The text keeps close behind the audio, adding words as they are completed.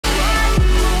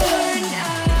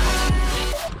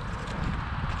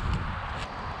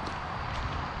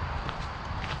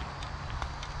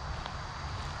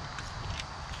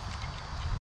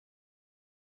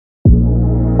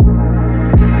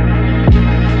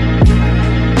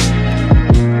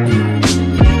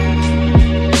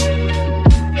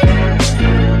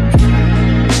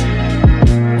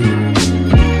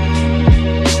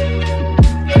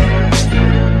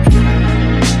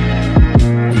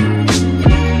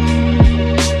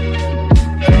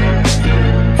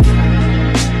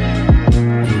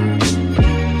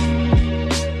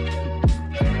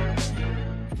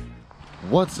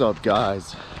What's up,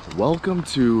 guys? Welcome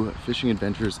to Fishing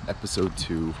Adventures episode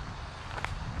 2.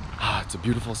 It's a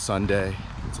beautiful Sunday.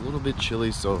 It's a little bit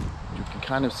chilly, so you can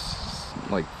kind of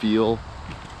like feel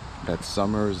that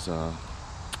summer's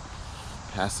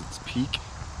past its peak.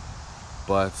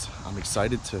 But I'm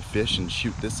excited to fish and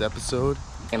shoot this episode,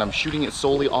 and I'm shooting it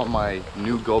solely on my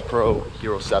new GoPro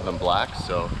Hero 7 Black.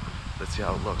 So let's see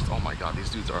how it looks. Oh my god, these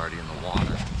dudes are already in the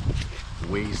water,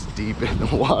 waist deep in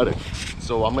the water.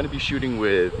 So I'm gonna be shooting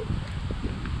with,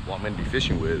 well, I'm gonna be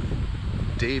fishing with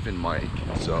Dave and Mike.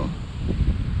 So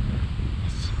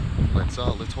let's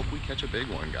hope we catch a big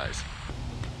one, guys.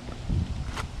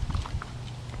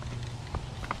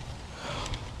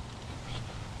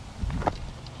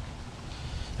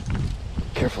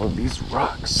 Careful of these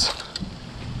rocks.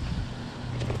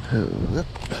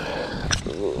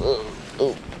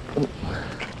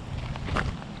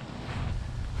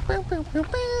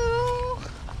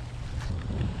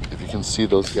 If you can see,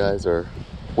 those guys are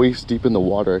waist deep in the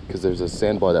water because there's a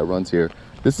sandbar that runs here.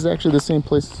 This is actually the same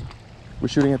place. We're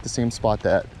shooting at the same spot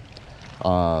that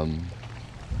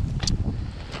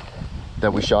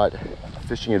we shot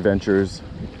Fishing Adventures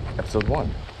episode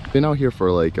 1. Been out here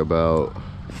for like about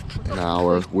an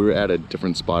hour. We were at a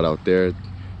different spot out there.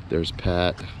 There's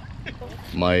Pat,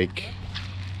 Mike,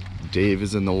 Dave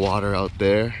is in the water out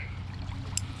there.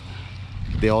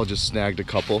 They all just snagged a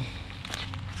couple,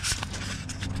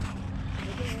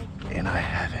 and I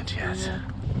haven't yet.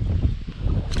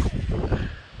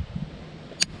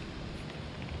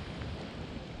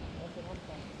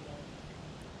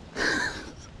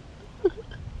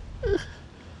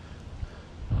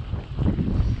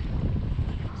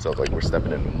 Sounds like we're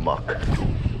stepping in muck.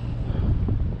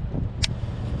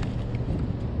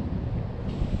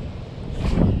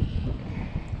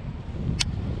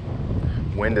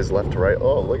 Wind is left to right.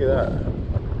 Oh, look at that.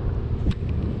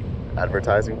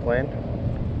 Advertising plane.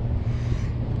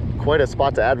 Quite a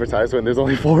spot to advertise when there's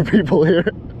only 4 people here.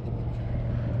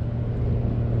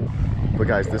 But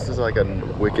guys, this is like a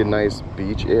wicked nice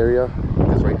beach area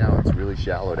because right now it's really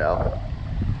shallowed out.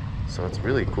 So it's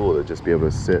really cool to just be able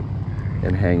to sit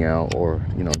and hang out, or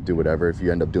you know, do whatever. If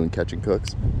you end up doing catch and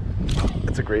cooks,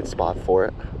 it's a great spot for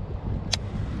it.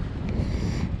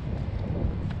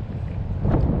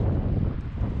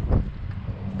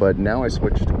 But now I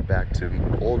switched back to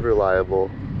old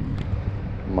reliable,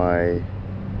 my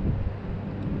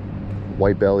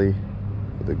white belly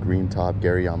with a green top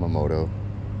Gary Yamamoto.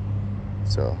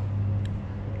 So,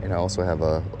 and I also have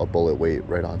a bullet weight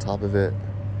right on top of it,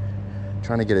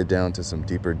 trying to get it down to some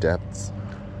deeper depths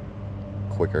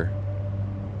quicker,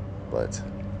 but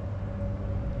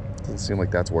doesn't seem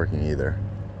like that's working either.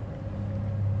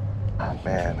 Oh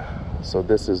man, so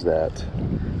this is a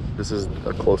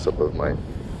close-up of my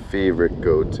favorite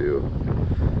go-to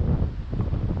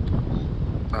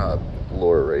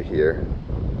lure right here.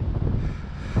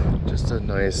 Just a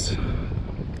nice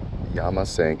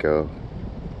Yamasenko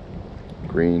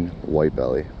green white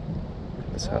belly.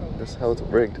 This is how it's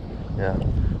rigged. Yeah.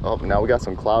 Oh, now we got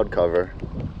some cloud cover.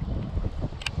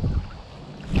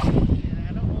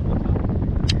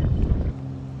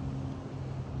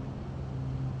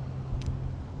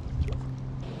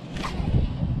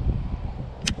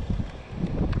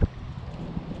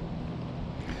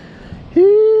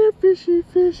 Here, fishy,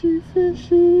 fishy,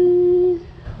 fishy.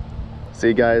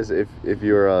 See, guys, if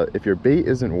your bait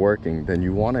isn't working, then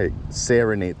you want to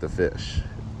serenade the fish.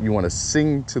 You want to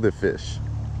sing to the fish.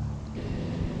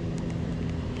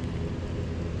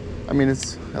 I mean,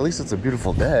 at least it's a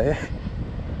beautiful day,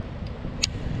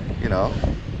 you know.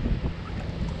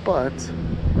 But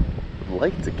I'd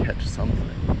like to catch something.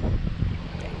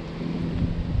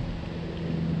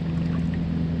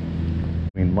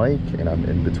 Between Mike and I'm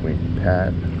in between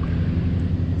Pat.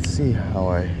 Let's see how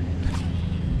I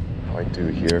do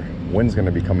here. Wind's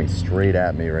gonna be coming straight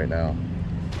at me right now.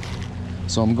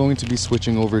 So I'm going to be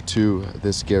switching over to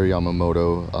this Gary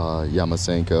Yamamoto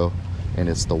Yamasenko, and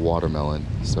it's the watermelon.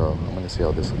 So I'm gonna see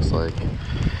how this looks like.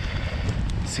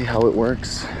 See how it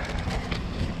works.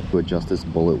 To adjust this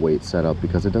bullet weight setup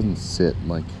because it doesn't sit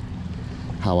like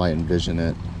how I envision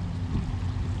it.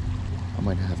 I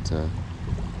might have to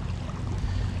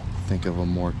think of a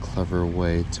more clever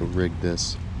way to rig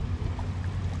this.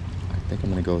 I think I'm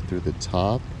gonna go through the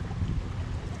top,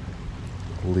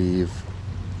 leave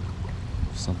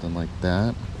something like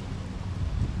that,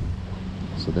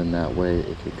 so then that way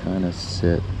it could kind of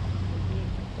sit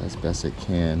as best it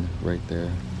can right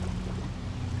there.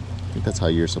 I think that's how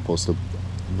you're supposed to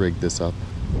rig this up,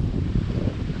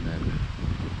 and then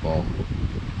boom,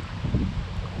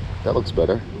 that looks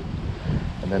better.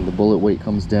 And then the bullet weight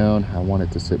comes down. I want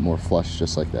it to sit more flush,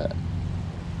 just like that.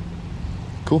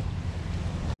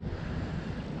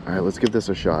 All right, let's give this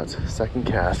a shot. Second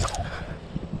cast.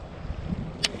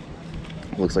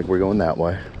 Looks like we're going that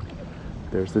way.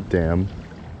 There's the dam.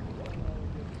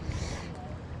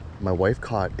 My wife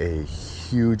caught a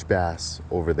huge bass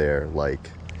over there.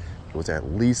 Like, it was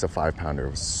at least a 5-pounder. It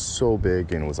was so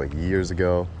big, and it was like years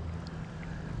ago.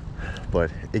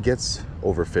 But it gets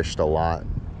overfished a lot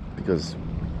because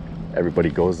everybody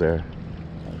goes there.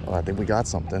 Oh, I think we got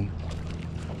something.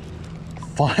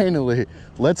 Finally,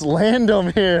 let's land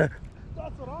them here.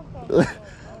 That's what I'm talking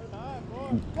about.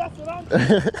 That's what I'm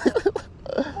talking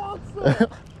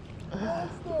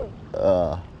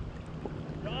about.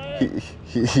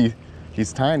 Monster.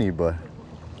 He's tiny, but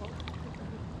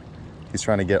he's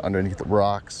trying to get underneath the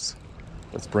rocks.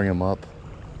 Let's bring him up.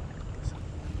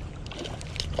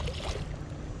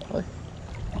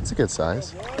 It's a good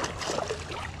size.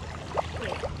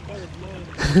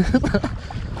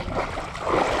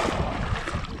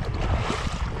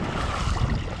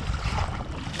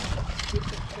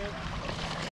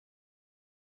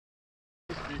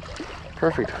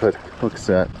 Perfect hook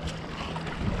set.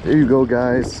 There you go,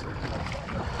 guys.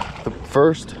 The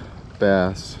first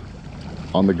bass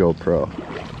on the GoPro.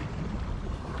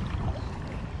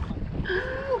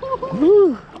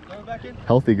 Woo.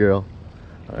 Healthy girl.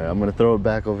 All right, I'm gonna throw it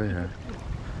back over here.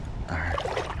 All right.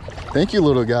 Thank you,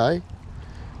 little guy.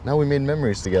 Now we made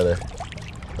memories together.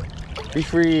 Be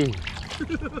free.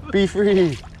 Be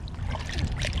free.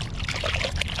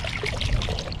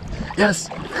 Yes.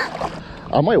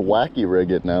 I might wacky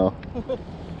rig it now.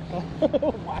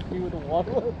 Whack me with the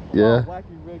water? Yeah. Oh,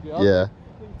 wacky rig. Yeah.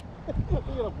 You're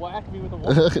gonna whack me with the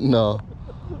water? No.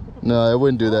 No, I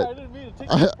wouldn't do that. I didn't mean to take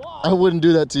your spot. I wouldn't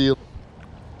do that to you.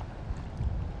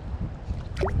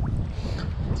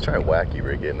 Let's try wacky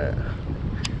rigging it.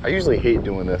 I usually hate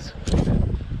doing this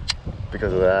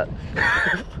because of that.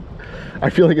 I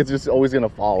feel like it's just always gonna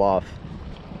fall off.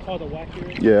 Oh, the wacky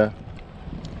rig? Yeah.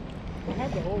 I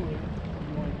have the O-ring if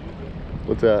you want to use it.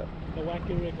 What's that? The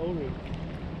wacky rig O-ring.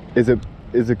 Is it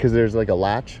because there's like a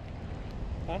latch?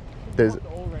 Huh? There's the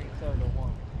O-ring instead of the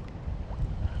one.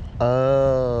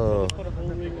 Oh. Put an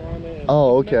O-ring on it.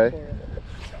 Oh, okay. If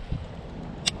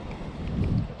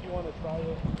you want to try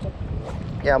it, it's up to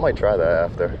you. Yeah, I might try that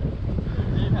after. Dave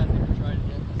hasn't even tried it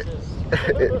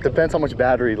yet. It depends how much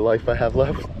battery life I have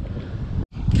left. I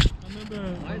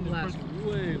remember mine lasts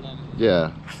way longer.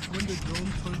 Yeah. When the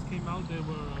drones first came out, they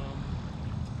were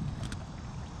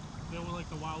like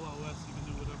the Wild Wild West. You can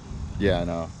do whatever. Yeah, I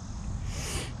know.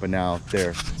 But now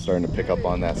they're starting to pick up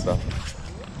on that stuff.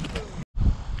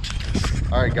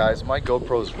 All right, guys, my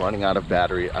GoPro's running out of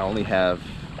battery. I only have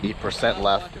 8%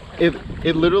 left.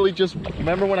 It literally just,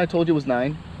 remember when I told you it was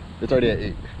 9? It's already at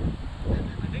 8.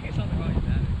 I think it's something about your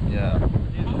battery.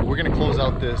 Yeah. We're gonna close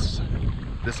out this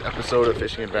episode of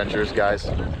Fishing Adventures, guys.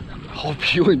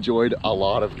 Hope you enjoyed a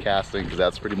lot of casting, because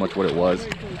that's pretty much what it was.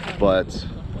 But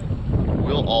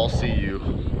we'll all see you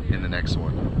in the next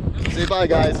one. Say bye,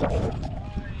 guys. Bye.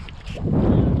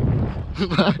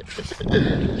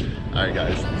 All right,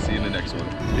 guys. See you in the next one.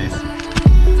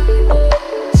 Peace.